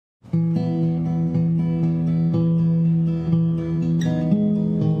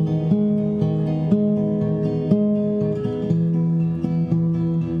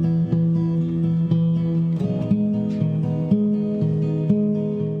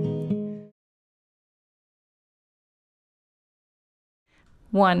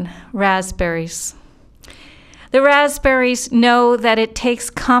1. Raspberries. The raspberries know that it takes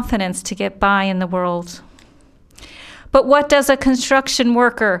confidence to get by in the world. But what does a construction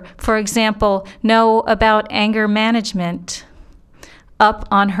worker, for example, know about anger management? Up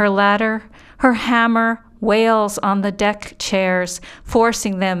on her ladder, her hammer wails on the deck chairs,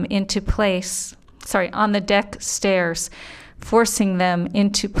 forcing them into place. On the deck stairs, forcing them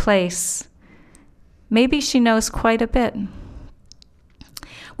into place. Maybe she knows quite a bit.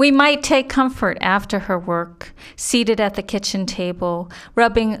 We might take comfort after her work, seated at the kitchen table,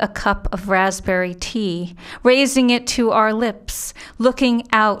 rubbing a cup of raspberry tea, raising it to our lips, looking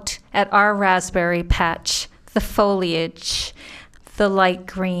out at our raspberry patch, the foliage, the light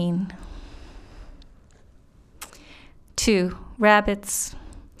green. 2. Rabbits.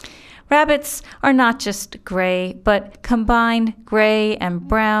 Rabbits are not just gray, but combine gray and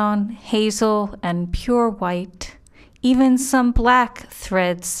brown, hazel and pure white, even some black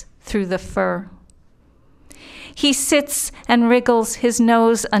threads through the fur. He sits and wriggles his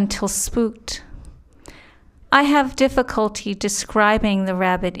nose until spooked. I have difficulty describing the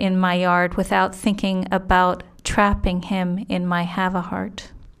rabbit in my yard without thinking about trapping him in my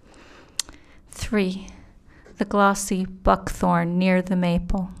have-a-heart. 3. The glossy buckthorn near the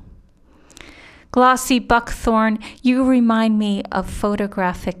maple. Glossy buckthorn, you remind me of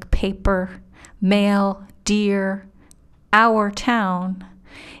photographic paper, mail, deer, our town,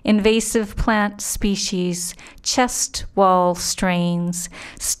 invasive plant species, chest wall strains,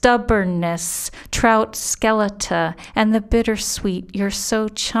 stubbornness, trout skeleta, and the bittersweet you're so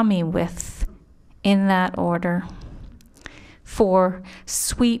chummy with, in that order. 4.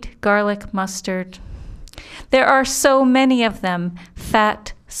 Sweet garlic mustard. There are so many of them,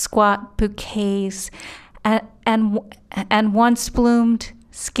 fat, squat bouquets, and once bloomed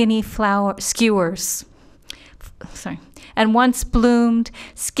skinny skewers. And once bloomed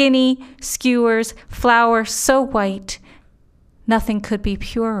skinny skewers, flower so white, nothing could be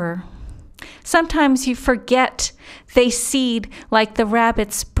purer. Sometimes you forget they seed like the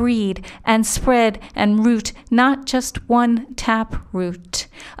rabbits breed and spread and root, not just one tap root,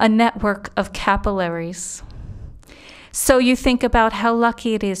 a network of capillaries. So you think about how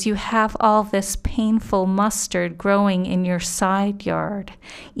lucky it is you have all this painful mustard growing in your side yard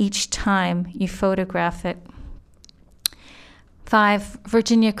each time you photograph it. 5.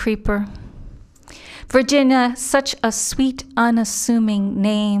 Virginia creeper. Virginia, such a sweet, unassuming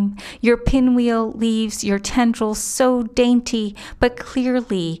name. Your pinwheel leaves your tendrils so dainty, but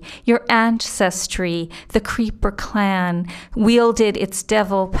clearly your ancestry, the creeper clan, wielded its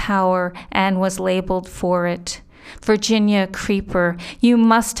devil power and was labeled for it. Virginia creeper, you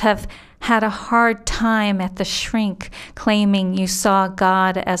must have had a hard time at the shrink, claiming you saw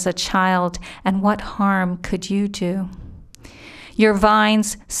God as a child, and what harm could you do? Your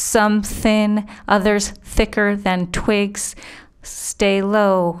vines, some thin, others thicker than twigs, stay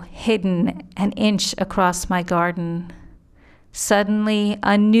low, hidden an inch across my garden. Suddenly,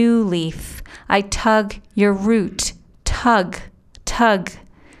 a new leaf. I tug your root. Tug, tug.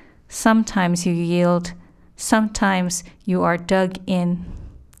 Sometimes you yield. Sometimes you are dug in.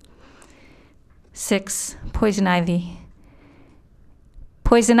 6. Poison ivy.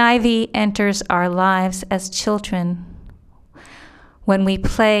 Poison ivy enters our lives as children. When we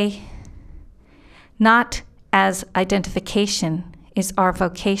play, not as identification, is our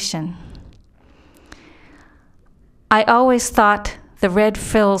vocation. I always thought the red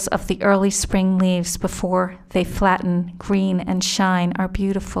frills of the early spring leaves before they flatten, green, and shine are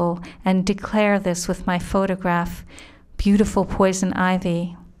beautiful, and declare this with my photograph, beautiful poison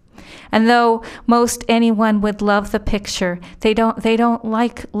ivy. And though most anyone would love the picture, they don't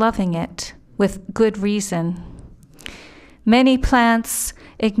like loving it, with good reason. Many plants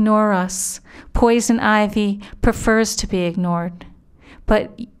ignore us. Poison ivy prefers to be ignored.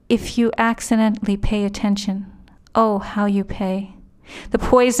 But if you accidentally pay attention, oh, how you pay. The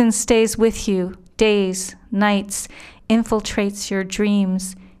poison stays with you days, nights, infiltrates your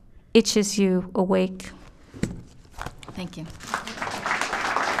dreams, itches you awake. Thank you.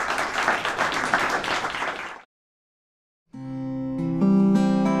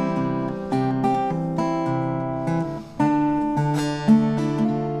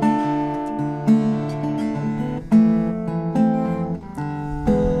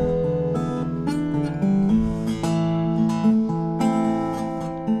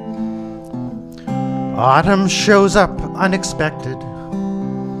 Autumn shows up unexpected,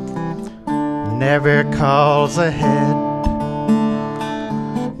 never calls ahead.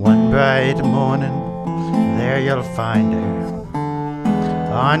 One bright morning, there you'll find her,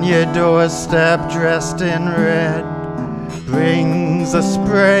 on your doorstep dressed in red, brings a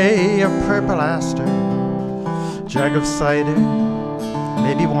spray of purple aster, jug of cider,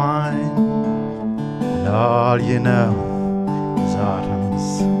 maybe wine, and all you know is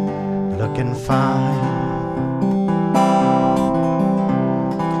autumn's looking fine.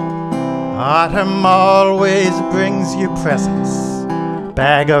 Autumn always brings you presents,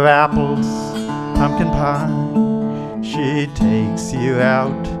 bag of apples, pumpkin pie. She takes you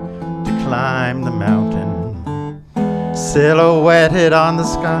out to climb the mountain, silhouetted on the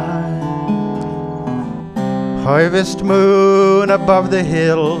sky. Harvest moon above the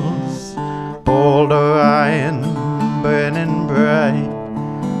hills, bold Orion burning bright.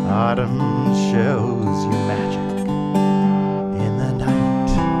 Autumn shows you magic in the night.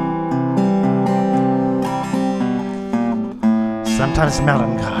 Sometimes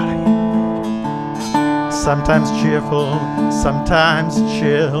melancholy, sometimes cheerful, sometimes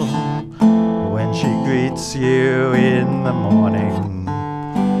chill. When she greets you in the morning,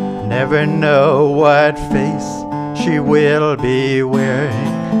 never know what face she will be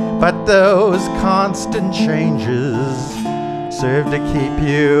wearing. But those constant changes serve to keep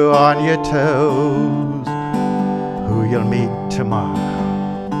you on your toes. Who you'll meet tomorrow,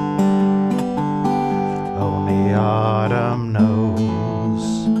 only autumn knows.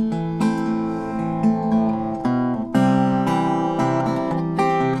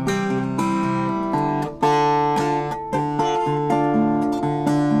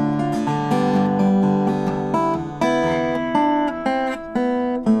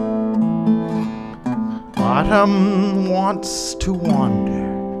 Autumn wants to wander,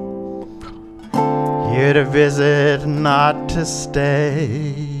 here to visit, not to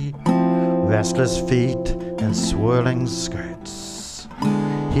stay. Restless feet and swirling skirts,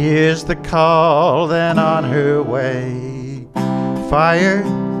 here's the call, then on her way. Fire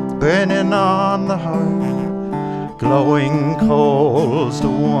burning on the hearth, glowing coals to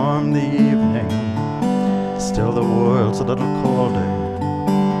warm the evening. Still the world's a little colder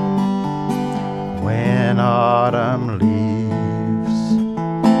when autumn leaves.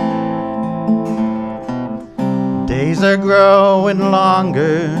 Days are growing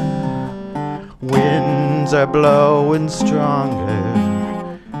longer, winds are blowing stronger.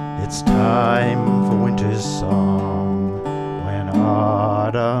 It's time for winter's song when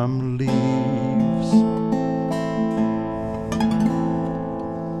autumn leaves.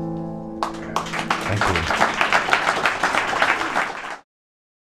 Thank you.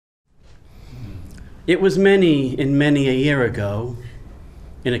 It was many and many a year ago,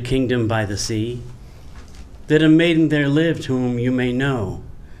 in a kingdom by the sea, that a maiden there lived whom you may know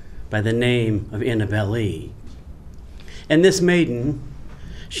by the name of Annabel Lee. And this maiden,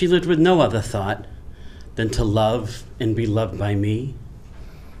 she lived with no other thought than to love and be loved by me.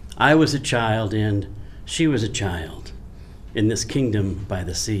 I was a child and she was a child in this kingdom by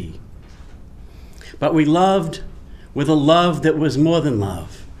the sea. But we loved with a love that was more than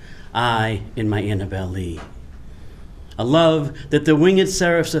love, I and my Annabel Lee. A love that the winged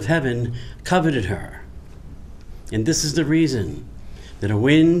seraphs of heaven coveted her. And this is the reason that a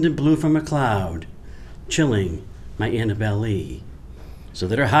wind blew from a cloud, chilling my Annabel Lee, so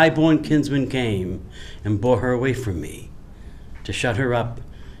that her high-born kinsman came and bore her away from me, to shut her up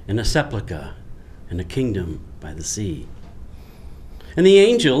in a sepulchre in a kingdom by the sea. And the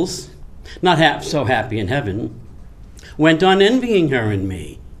angels, not half so happy in heaven, went on envying her and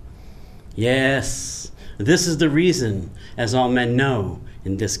me. Yes, this is the reason, as all men know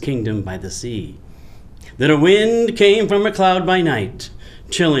in this kingdom by the sea, that a wind came from a cloud by night,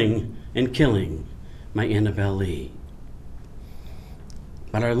 chilling and killing my Annabel Lee.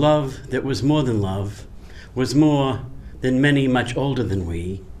 But our love that was more than love was more than many much older than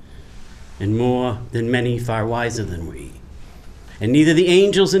we, and more than many far wiser than we. And neither the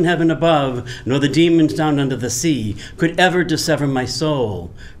angels in heaven above, nor the demons down under the sea, could ever dissever my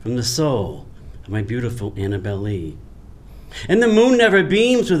soul from the soul of my beautiful Annabel Lee. And the moon never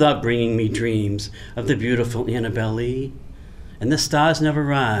beams without bringing me dreams of the beautiful Annabel Lee. And the stars never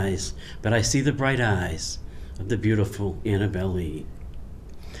rise, but I see the bright eyes of the beautiful Annabel Lee.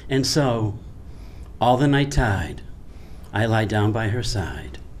 And so, all the night tide, I lie down by her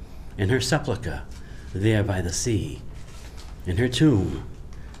side, in her sepulchre there by the sea, in her tomb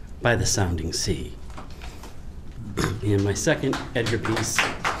by the sounding sea. And my second Edgar piece,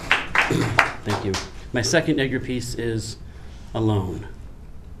 thank you. My second Edgar piece is Alone.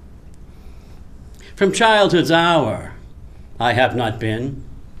 From childhood's hour, I have not been.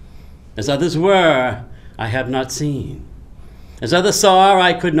 As others were, I have not seen. As others saw,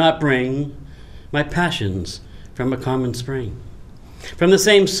 I could not bring my passions from a common spring. From the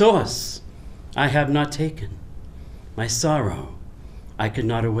same source, I have not taken my sorrow I could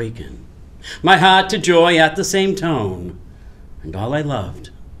not awaken, my heart to joy at the same tone, and all I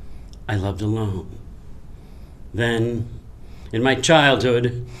loved alone. Then, in my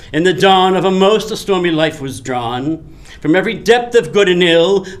childhood, in the dawn of a most stormy life was drawn, from every depth of good and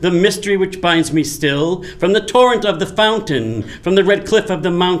ill, the mystery which binds me still, from the torrent of the fountain, from the red cliff of the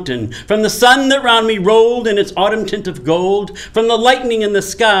mountain, from the sun that round me rolled in its autumn tint of gold, from the lightning in the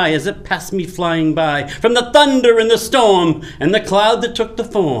sky as it passed me flying by, from the thunder and the storm, and the cloud that took the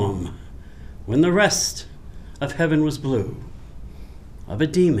form, when the rest of heaven was blue, of a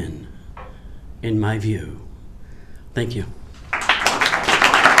demon in my view. Thank you.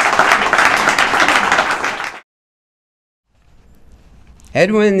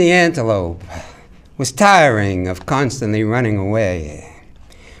 Edwin the antelope was tiring of constantly running away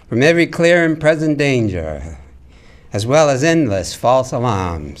from every clear and present danger, as well as endless false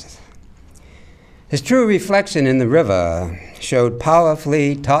alarms. His true reflection in the river showed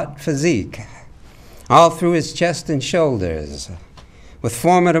powerfully taut physique, all through his chest and shoulders, with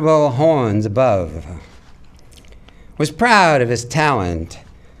formidable horns above. Was proud of his talent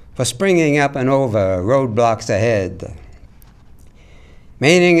for springing up and over roadblocks ahead,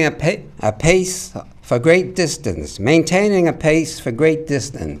 maintaining a pace for great distance,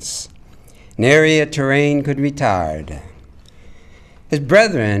 nary a terrain could retard. His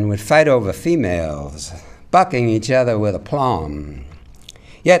brethren would fight over females, bucking each other with aplomb.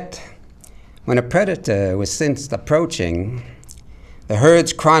 Yet, when a predator was sensed approaching, the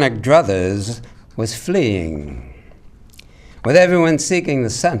herd's chronic druthers was fleeing, with everyone seeking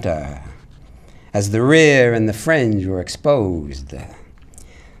the center, as the rear and the fringe were exposed.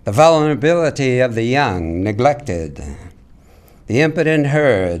 The vulnerability of the young neglected, the impotent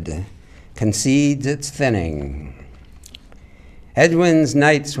herd concedes its thinning. Edwin's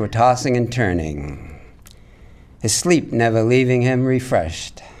nights were tossing and turning, his sleep never leaving him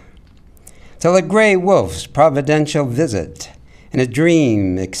refreshed, till a gray wolf's providential visit in a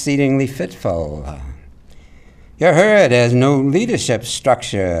dream exceedingly fitful. "Your herd has no leadership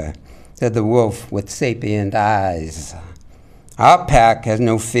structure," said the wolf with sapient eyes. "Our pack has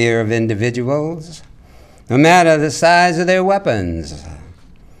no fear of individuals, no matter the size of their weapons.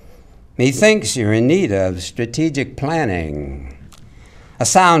 Methinks you're in need of strategic planning, a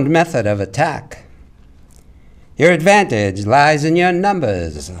sound method of attack. Your advantage lies in your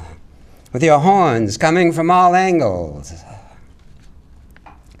numbers, with your horns coming from all angles."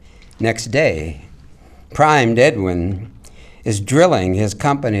 Next day, primed Edwin is drilling his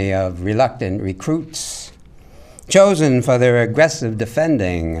company of reluctant recruits, chosen for their aggressive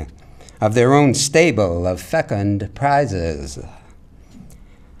defending of their own stable of fecund prizes.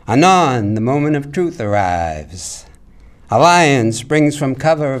 Anon, the moment of truth arrives. A lion springs from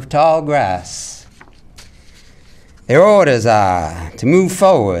cover of tall grass. Their orders are to move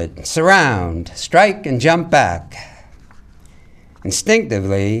forward, surround, strike, and jump back.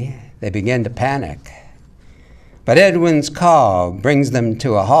 Instinctively, they begin to panic. But Edwin's call brings them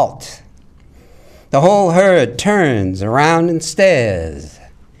to a halt. The whole herd turns around and stares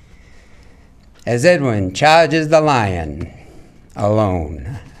as Edwin charges the lion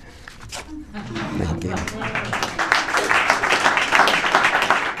alone. Thank you.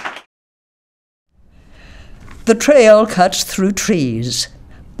 The trail cuts through trees,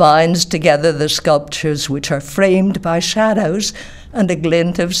 binds together the sculptures which are framed by shadows and a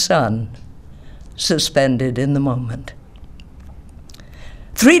glint of sun, suspended in the moment.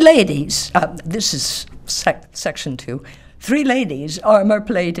 Three ladies, this is section 2, 3 ladies,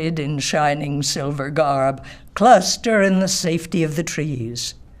 armor-plated in shining silver garb, cluster in the safety of the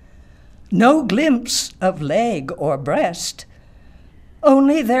trees. No glimpse of leg or breast,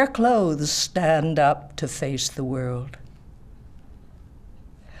 only their clothes stand up to face the world.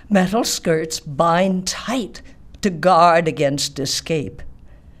 Metal skirts bind tight to guard against escape.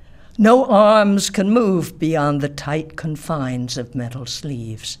 No arms can move beyond the tight confines of metal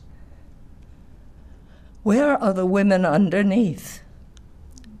sleeves. Where are the women underneath?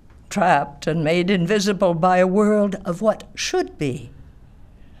 Trapped and made invisible by a world of what should be.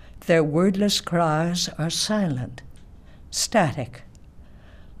 Their wordless cries are silent, static,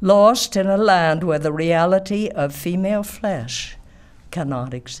 lost in a land where the reality of female flesh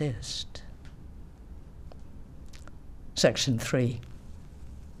cannot exist. Section 3.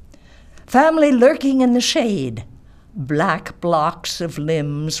 Family lurking in the shade, black blocks of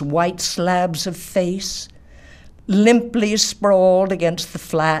limbs, white slabs of face, limply sprawled against the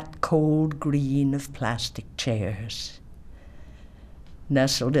flat, cold green of plastic chairs.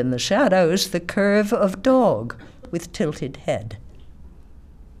 Nestled in the shadows, the curve of dog with tilted head.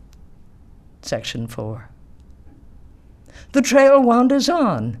 Section 4. The trail wanders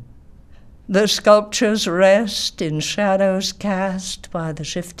on. The sculptures rest in shadows cast by the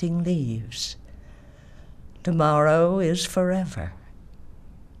shifting leaves. Tomorrow is forever.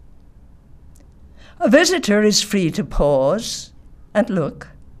 A visitor is free to pause and look,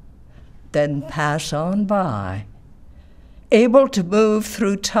 then pass on by, able to move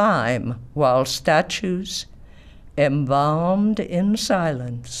through time while statues, embalmed in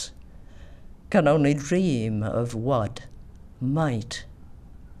silence, can only dream of what might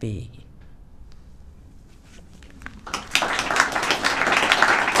be.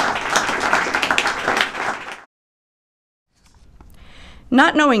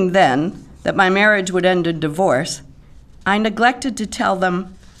 Not knowing then that my marriage would end in divorce, I neglected to tell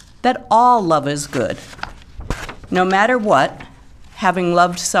them that all love is good. No matter what, having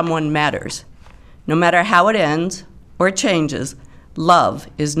loved someone matters. No matter how it ends or changes, love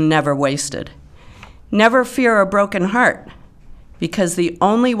is never wasted. Never fear a broken heart, because the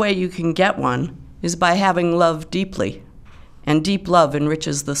only way you can get one is by having loved deeply, and deep love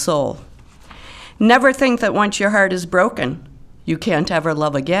enriches the soul. Never think that once your heart is broken, you can't ever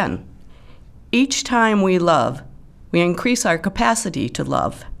love again. Each time we love, we increase our capacity to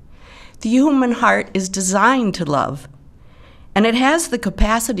love. The human heart is designed to love, and it has the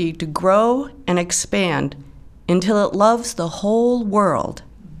capacity to grow and expand until it loves the whole world.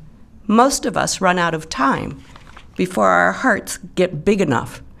 Most of us run out of time before our hearts get big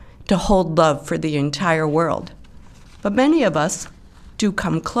enough to hold love for the entire world. But many of us do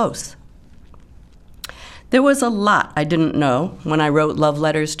come close. There was a lot I didn't know when I wrote love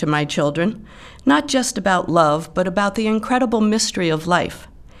letters to my children, not just about love, but about the incredible mystery of life.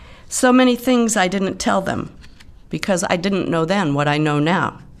 So many things I didn't tell them, because I didn't know then what I know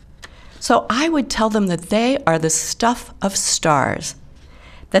now. So I would tell them that they are the stuff of stars,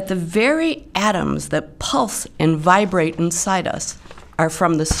 that the very atoms that pulse and vibrate inside us are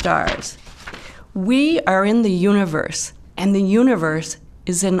from the stars. We are in the universe, and the universe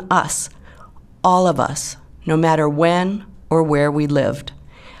is in us, all of us, no matter when or where we lived.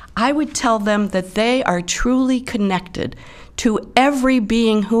 I would tell them that they are truly connected to every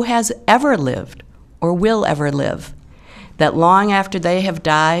being who has ever lived or will ever live, that long after they have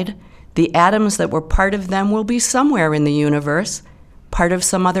died, the atoms that were part of them will be somewhere in the universe, part of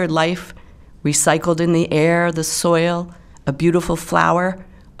some other life, recycled in the air, the soil, a beautiful flower,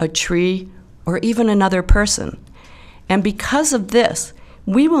 a tree, or even another person. And because of this,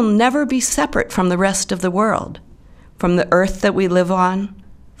 we will never be separate from the rest of the world, from the earth that we live on,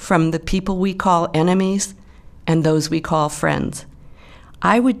 from the people we call enemies, and those we call friends.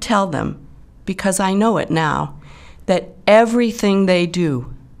 I would tell them, because I know it now, that everything they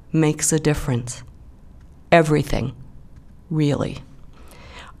do makes a difference. Everything, really.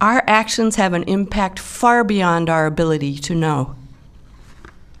 Our actions have an impact far beyond our ability to know.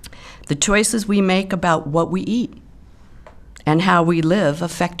 The choices we make about what we eat and how we live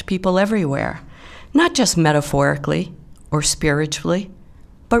affect people everywhere, not just metaphorically or spiritually,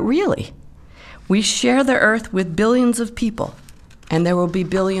 but really. We share the earth with billions of people, and there will be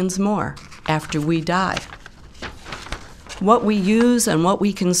billions more after we die. What we use and what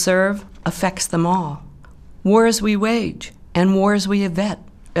we conserve affects them all. Wars we wage and wars we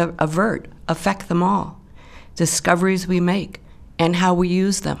avert affect them all. Discoveries we make and how we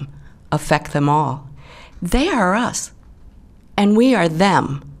use them affect them all. They are us, and we are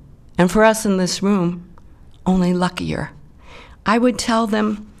them, and for us in this room, only luckier. I would tell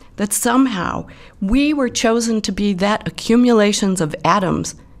them that somehow we were chosen to be that accumulations of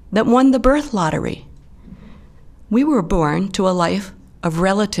atoms that won the birth lottery. We were born to a life of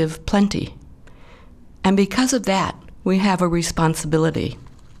relative plenty, and because of that, we have a responsibility.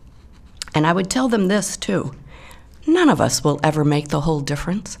 And I would tell them this too: none of us will ever make the whole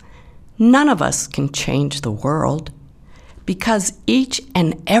difference. None of us can change the world, because each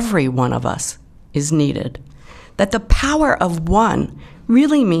and every one of us is needed. That the power of one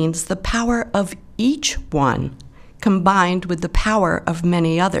really means the power of each one combined with the power of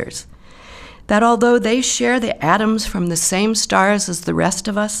many others. That although they share the atoms from the same stars as the rest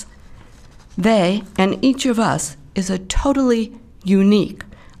of us, they and each of us is a totally unique,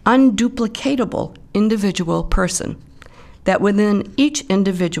 unduplicatable individual person. That within each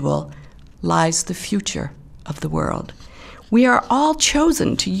individual lies the future of the world. We are all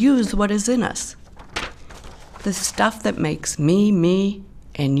chosen to use what is in us. The stuff that makes me, me,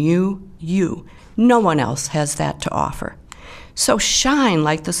 and you, you. No one else has that to offer. So shine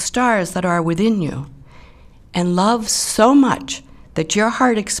like the stars that are within you, and love so much that your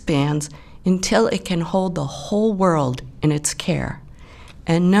heart expands until it can hold the whole world in its care.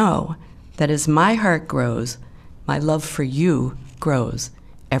 And know that as my heart grows, My love for you grows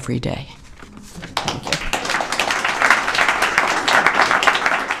every day. Thank you.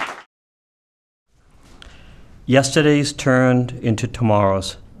 Yesterdays turned into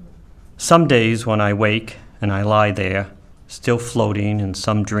tomorrows. Some days when I wake and I lie there, still floating in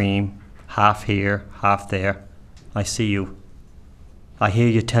some dream, half here, half there, I see you. I hear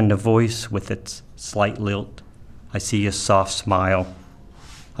your tender voice with its slight lilt. I see your soft smile.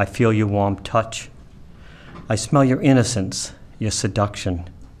 I feel your warm touch. I smell your innocence, your seduction,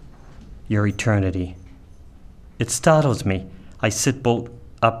 your eternity. It startles me. I sit bolt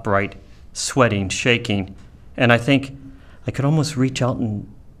upright, sweating, shaking, and I think I could almost reach out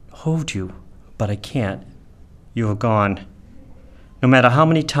and hold you, but I can't. You are gone. No matter how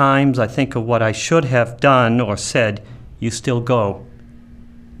many times I think of what I should have done or said, you still go.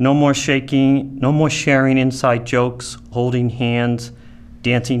 No more shaking, no more sharing inside jokes, holding hands,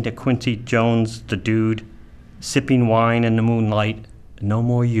 dancing to Quincy Jones, the Dude, sipping wine in the moonlight. No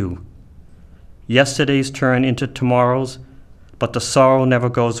more you. Yesterdays turn into tomorrows, but the sorrow never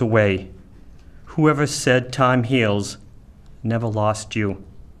goes away. Whoever said time heals never lost you.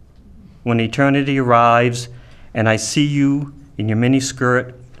 When eternity arrives and I see you in your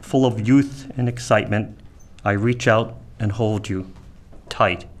miniskirt full of youth and excitement, I reach out and hold you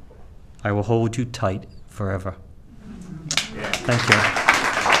tight. I will hold you tight forever. Thank you.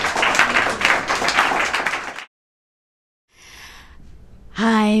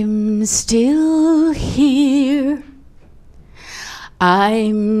 I'm still here.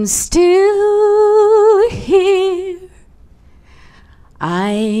 I'm still here.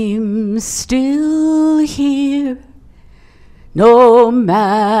 I'm still here. No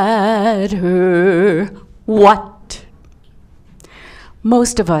matter what.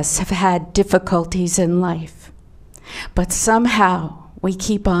 Most of us have had difficulties in life, but somehow we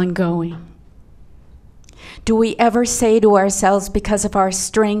keep on going. Do we ever say to ourselves, because of our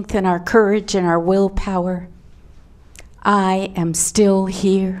strength and our courage and our willpower, I am still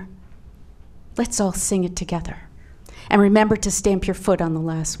here? Let's all sing it together. And remember to stamp your foot on the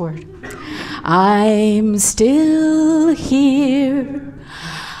last word. I'm still here.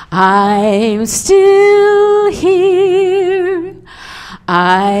 I'm still here.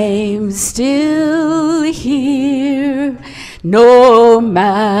 I'm still here. No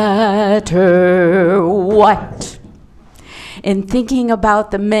matter what. In thinking about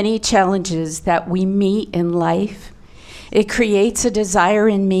the many challenges that we meet in life, it creates a desire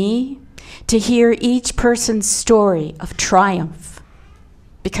in me to hear each person's story of triumph,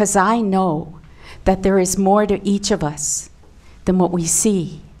 because I know that there is more to each of us than what we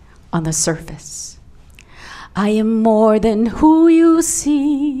see on the surface. I am more than who you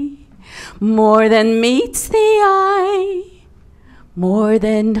see, more than meets the eye, more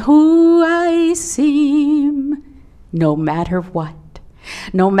than who I seem, no matter what.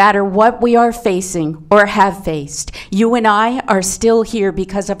 No matter what we are facing or have faced, you and I are still here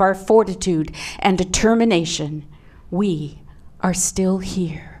because of our fortitude and determination. We are still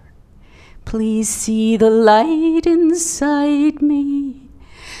here. Please see the light inside me.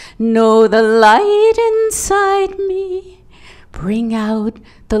 Know the light inside me. Bring out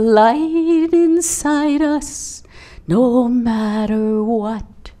the light inside us, no matter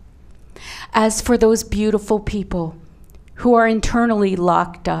what. As for those beautiful people who are internally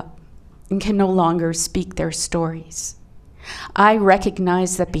locked up and can no longer speak their stories, I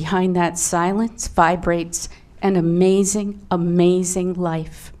recognize that behind that silence vibrates an amazing, amazing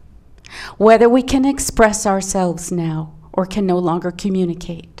life. Whether we can express ourselves now or can no longer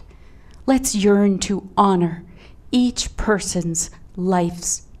communicate, let's yearn to honor each person's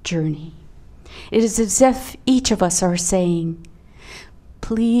life's journey. It is as if each of us are saying,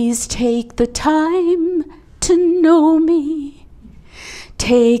 please take the time to know me.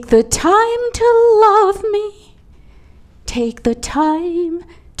 Take the time to love me. Take the time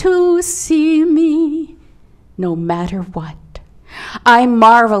to see me, no matter what. I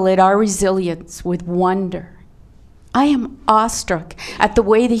marvel at our resilience with wonder. I am awestruck at the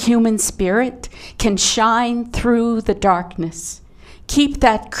way the human spirit can shine through the darkness. Keep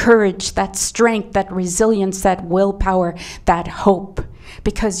that courage, that strength, that resilience, that willpower, that hope,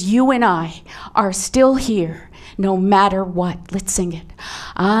 because you and I are still here no matter what. Let's sing it.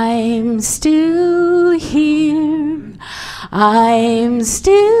 I'm still here. I'm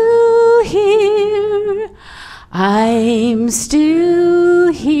still here. I'm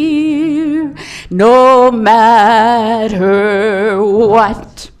still here, no matter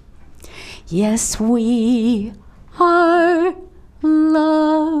what. Yes, we are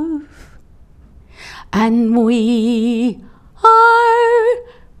love, and we are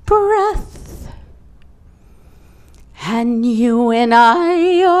breath. and you and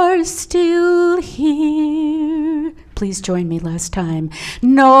I are still here. Please join me last time.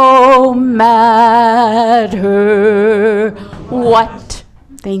 No matter what.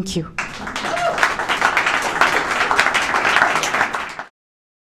 Thank you.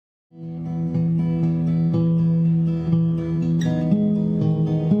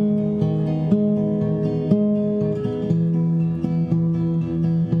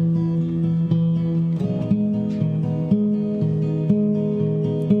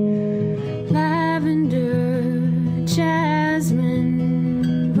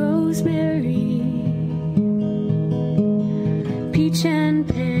 Peach and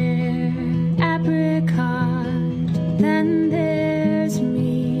pear, apricot, then there's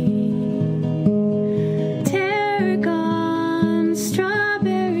me. Tarragon,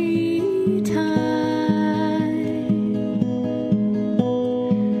 strawberry time.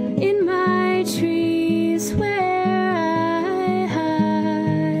 In my trees where I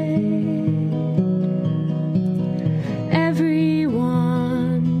hide.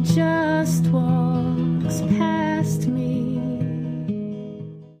 Everyone just walks past me.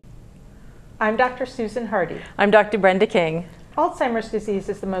 I'm Dr. Susan Hardy. I'm Dr. Brenda King. Alzheimer's disease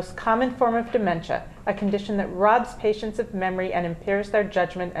is the most common form of dementia, a condition that robs patients of memory and impairs their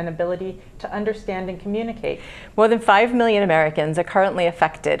judgment and ability to understand and communicate. More than 5 million Americans are currently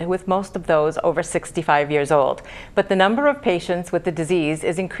affected, with most of those over 65 years old. But the number of patients with the disease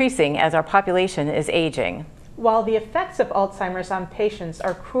is increasing as our population is aging. While the effects of Alzheimer's on patients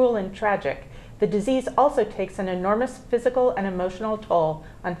are cruel and tragic, the disease also takes an enormous physical and emotional toll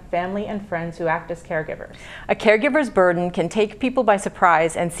on family and friends who act as caregivers. A caregiver's burden can take people by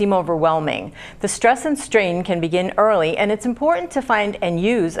surprise and seem overwhelming. The stress and strain can begin early, and it's important to find and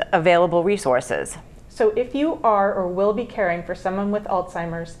use available resources. So if you are or will be caring for someone with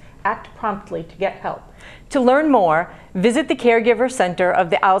Alzheimer's, act promptly to get help. To learn more, visit the Caregiver Center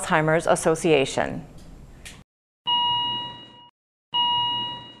of the Alzheimer's Association.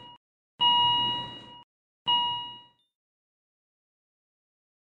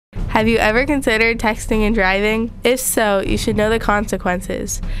 Have you ever considered texting and driving? If so, you should know the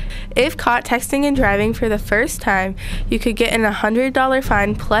consequences. If caught texting and driving for the first time, you could get an $100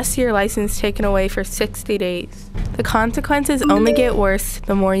 fine plus your license taken away for 60 days. The consequences only get worse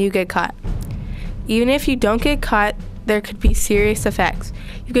the more you get caught. Even if you don't get caught, there could be serious effects.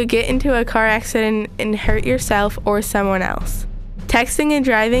 You could get into a car accident and hurt yourself or someone else. Texting and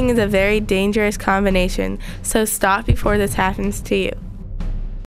driving is a very dangerous combination, so stop before this happens to you.